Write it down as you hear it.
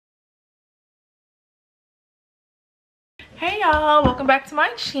Hey y'all, welcome back to my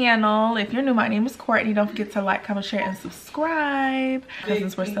channel. If you're new, my name is Courtney. Don't forget to like, comment, share, and subscribe.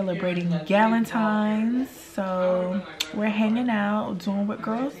 Since we're celebrating galentines, so we're hanging out, doing what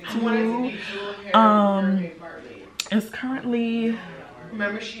girls do. It's currently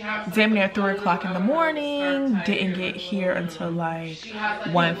damn near 3 o'clock in the morning. Didn't get here until like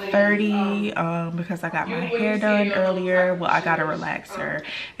 1:30 because I got my hair done earlier. Well, I got a relaxer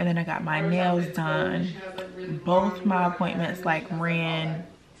and then I got my nails done. Both my appointments like ran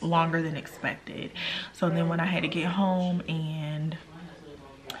longer than expected. So then when I had to get home and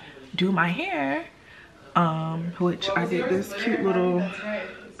do my hair, which I did this cute little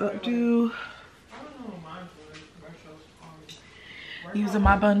updo using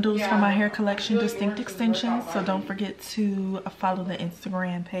my bundles for my hair collection, Distinct Extensions. So don't forget to follow the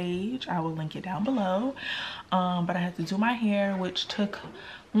Instagram page. I will link it down below. But I had to do my hair, which took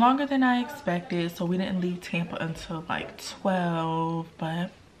longer than I expected. So we didn't leave Tampa until like 12.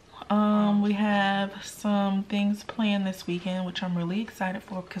 But we have some things planned this weekend, which I'm really excited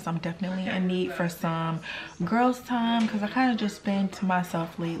for because I'm definitely in need for some girls time because I kind of just been to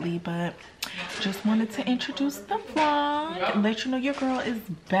myself lately. But just wanted to introduce the vlog and let you know your girl is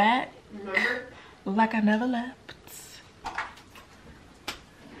back like I never left.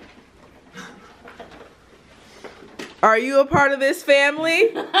 Are you a part of this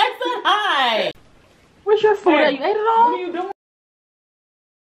family? I said hi. Where's your food? Hey, you ate it all? What are you doing?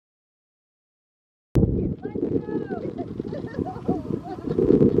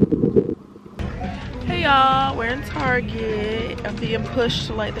 Hey y'all, we're in Target. I'm being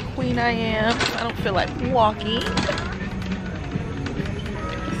pushed like the queen I am. I don't feel like walking.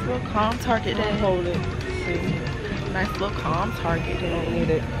 Nice little calm Target day. Hold it. Nice little calm Target day. Don't need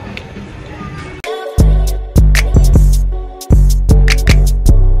it.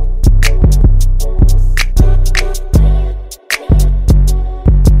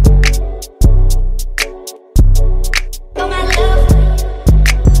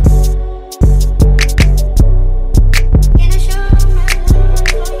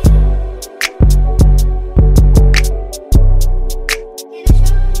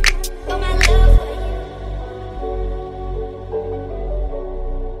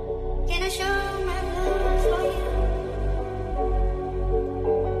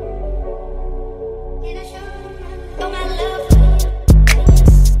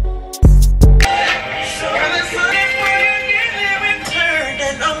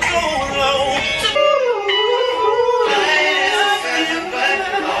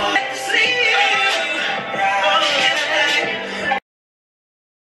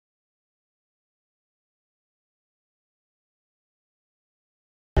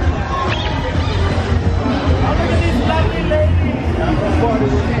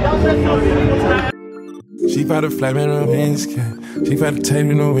 She found a flat man on windows, she found a tape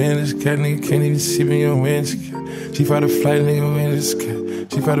in no windows, nigga can't even see me on windows. She found a flight nigga windows,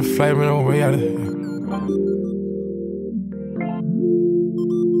 she found a flight man on way out of here.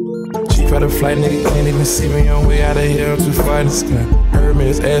 She found a flight nigga can't even see me on way out of here. I'm too far in the sky.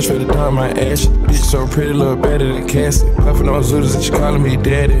 Hermes ash for the dawn, my ash. Bitch so pretty, look better than Cassie. Puffin' on Zooters and she calling me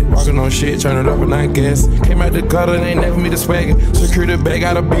daddy. Walking on shit, turn it up and I gas. Came out the gutter and ain't never me the swagger. Secure the bag,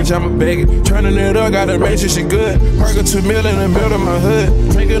 got a bitch, I'm a bagger. Turning it up, gotta make sure she good. Parking 2 mil in the middle of my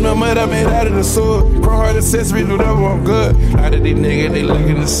hood. Drinking no mud, I made out of the sewer. Grow hard accessories, whatever, I'm good. A lot of these niggas, they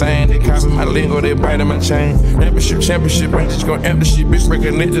looking the same. They copy my lingo, they biting my chain. Championship, I'm just gonna empty shit. Bitch, break a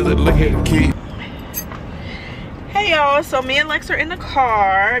ninja, that look at the kid. Hey y'all, so me and Lex are in the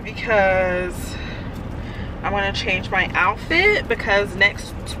car because I want to change my outfit because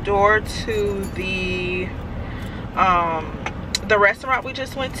next door to the restaurant we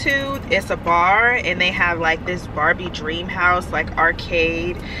just went to, it's a bar and they have like this Barbie Dreamhouse like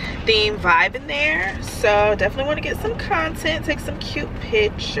arcade theme vibe in there. So definitely want to get some content, take some cute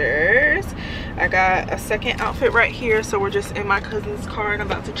pictures. I got a second outfit right here, so we're just in my cousin's car and I'm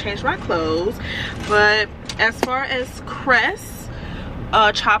about to change my clothes. But as far as Kres,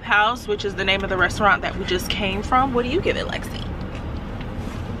 Chophouse, which is the name of the restaurant that we just came from, what do you give it, Lexi?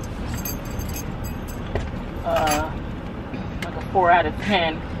 Like a 4 out of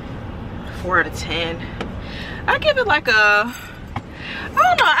 10. 4 out of 10. I give it like a, I don't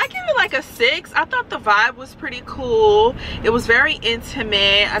know, I give it like a 6. I thought the vibe was pretty cool. It was very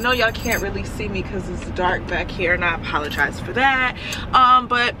intimate. I know y'all can't really see me because it's dark back here and I apologize for that.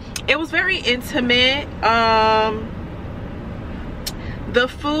 But it was very intimate. The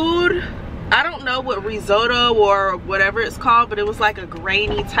food, I don't know what risotto or whatever it's called, but it was like a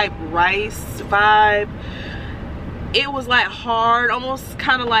grainy type rice vibe. It was like hard, almost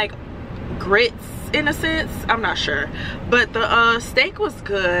kind of like grits in a sense. I'm not sure, but the steak was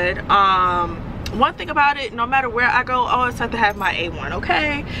good. One thing about it, no matter where I go, I always have to have my A1,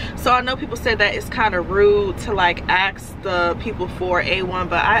 okay? So I know people say that it's kind of rude to like ask the people for A1,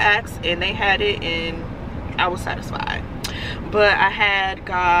 but I asked and they had it and I was satisfied. But I had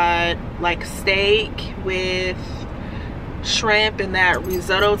got like steak with shrimp and that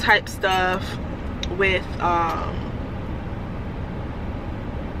risotto type stuff with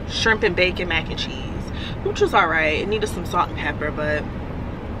shrimp and bacon mac and cheese, which was all right. It needed some salt and pepper, but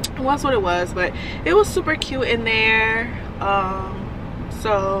it was what it was. But it was super cute in there.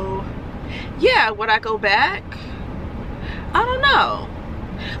 So yeah, would I go back? I don't know,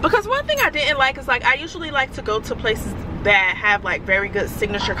 because one thing I didn't like is like I usually like to go to places that have like very good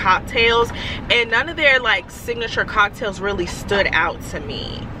signature cocktails, and none of their like signature cocktails really stood out to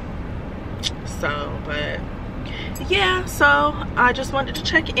me. So, but yeah, so I just wanted to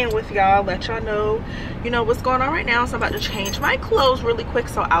check in with y'all, let y'all know, you know, what's going on right now. So I'm about to change my clothes really quick,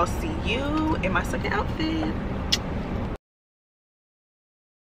 so I'll see you in my second outfit.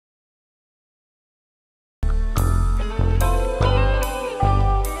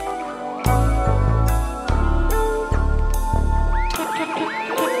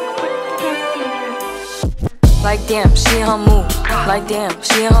 Like damn, she in her mood. Like damn,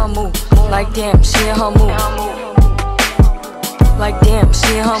 she in her mood. Like damn, she in her mood. Like damn,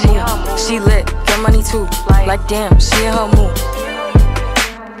 she in her mood. She lit, get money too. Like damn, she in her mood.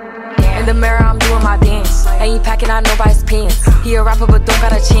 In the mirror, I'm doing my dance. Ain't packing out nobody's pants. He a rapper, but don't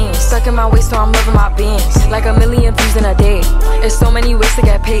got a chance. Stuck in my waist, so I'm loving my bands. Like a million views in a day. There's so many ways to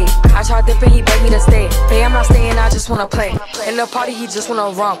get paid. I tried dipping, he begged me to stay. Babe, I'm not staying, I just wanna play. In the party, he just wanna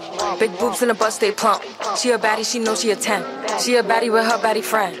rump. Big boobs in the butt, stay plump. She a baddie, she knows she a 10. She a baddie with her baddie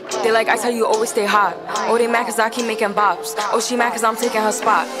friend. They like, I tell you, always stay hot. Oh, they mad cause I keep making bops. Oh, she mad cause I'm taking her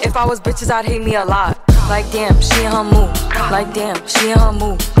spot. If I was bitches, I'd hate me a lot. Like damn, she in her mood. Like damn, she in her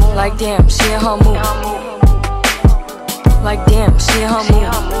mood. Like damn, she in her mood. Like damn, she in her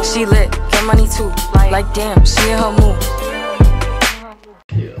mood. She lit, get money too. Like damn, she in her mood.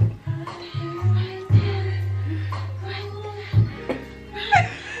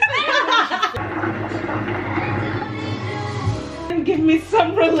 Give me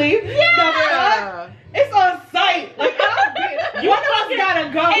some relief. Yeah. It's on site. Like, one of us gotta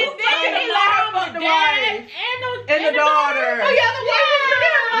go. And then he allowed the dad and the daughter. Oh yeah, the wife.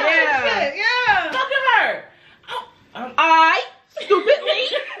 Yeah. Yeah. Look at her. I stupidly.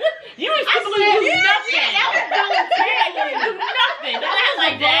 You ain't stupidly do nothing. Yeah, that was volunteer. You didn't do nothing. Don't act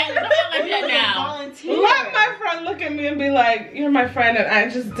like that. Don't act like that now. Let my friend look at me and be like, "You're my friend, and I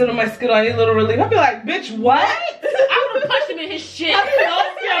just did on my Skittle. I need a little relief." I'll be like, "Bitch, what?" I would have punched him in his shit. I would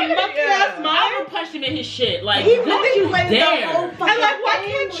have punched him in his shit. Like, don't you dare. And like, why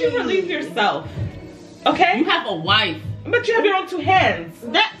can't you relieve yourself? Okay? You have a wife. But you have your own two hands.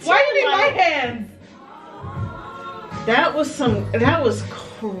 Why do you need my hands? That was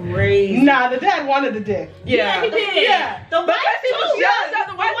crazy. Nah, the dad wanted the dick. Yeah, he did. Yeah. The wife he was jealous that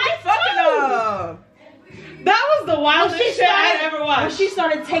the wife was fucking him. That was the wildest shit I ever watched. When she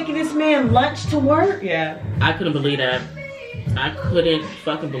started taking this man lunch to work. Yeah. I couldn't believe that. I couldn't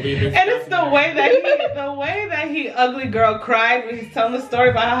fucking believe this. And it's the way that he ugly girl cried when he's telling the story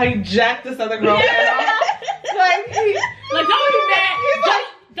about how he jacked this other girl. Yeah. Like don't be mad.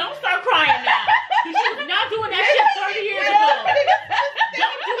 Don't start crying now. He was not doing that shit 30 years ago.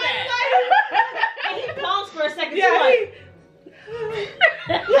 Don't do that. And he paused for a second.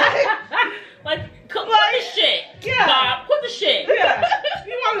 Like, put the shit. Yeah. Bob, put the shit. Yeah.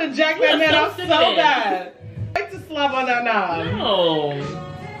 You wanted to jack that man up so bad. Wait to slap on that knob.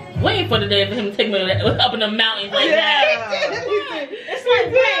 No. Waiting for the day for him to take me up in the mountains like that. It's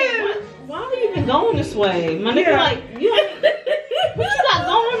like, wait, why are you even going this way? My nigga, like, what you got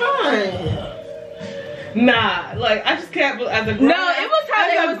going on? Nah, like, I just can't believe, as a grown, no, it was how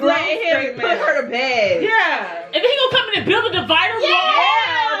they was letting him put her to bed. Yeah. And then he gonna come in and build a divider wall?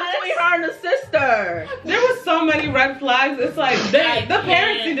 Yeah, between her and the sister. There was so many red flags. It's like, the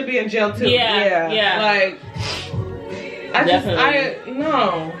parents need to be in jail too. Yeah. Like,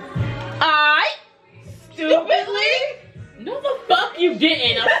 no. I stupidly? No the fuck you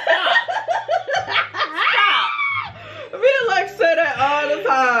didn't. Stop. Stop. We like say that all the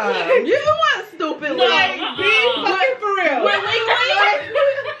time. You want stupidly. Like, be fucking for real.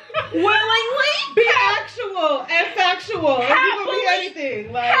 Willingly? Be actual and factual. Happily, if you gonna be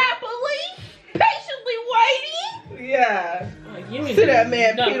anything. Like, happily? Patiently waiting? Yeah. See that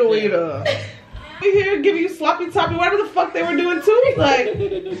man, Peter Weeder. We here give you sloppy toppy, whatever the fuck they were doing too. Like,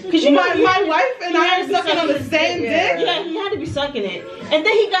 cause you my wife and I are sucking on the same dick. Yeah, he had to be sucking it. And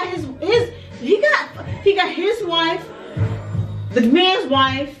then he got his He got his wife, the man's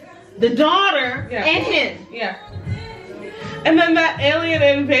wife, the daughter, and him. Yeah. And then that alien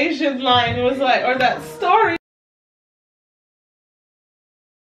invasion line was like, or that story.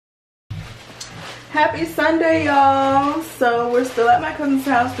 Happy Sunday, y'all. So we're still at my cousin's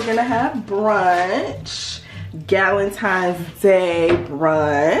house. We're gonna have brunch. Galentine's Day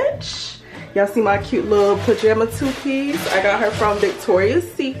brunch. Y'all see my cute little pajama two-piece? I got her from Victoria's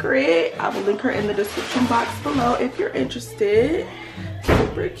Secret. I will link her in the description box below if you're interested.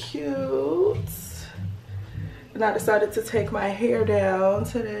 Super cute. And I decided to take my hair down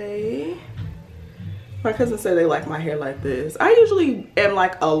today. My cousin said they like my hair like this. I usually am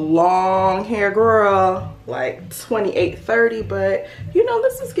like a long hair girl, like 28, 30, but you know,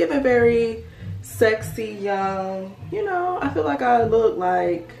 this is giving very sexy, young. You know, I feel like I look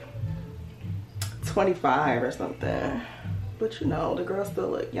like 25 or something. But you know, the girls still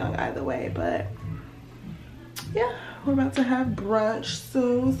look young either way. But yeah, we're about to have brunch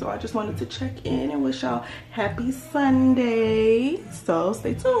soon. So I just wanted to check in and wish y'all happy Sunday. So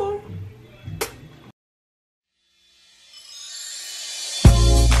stay tuned.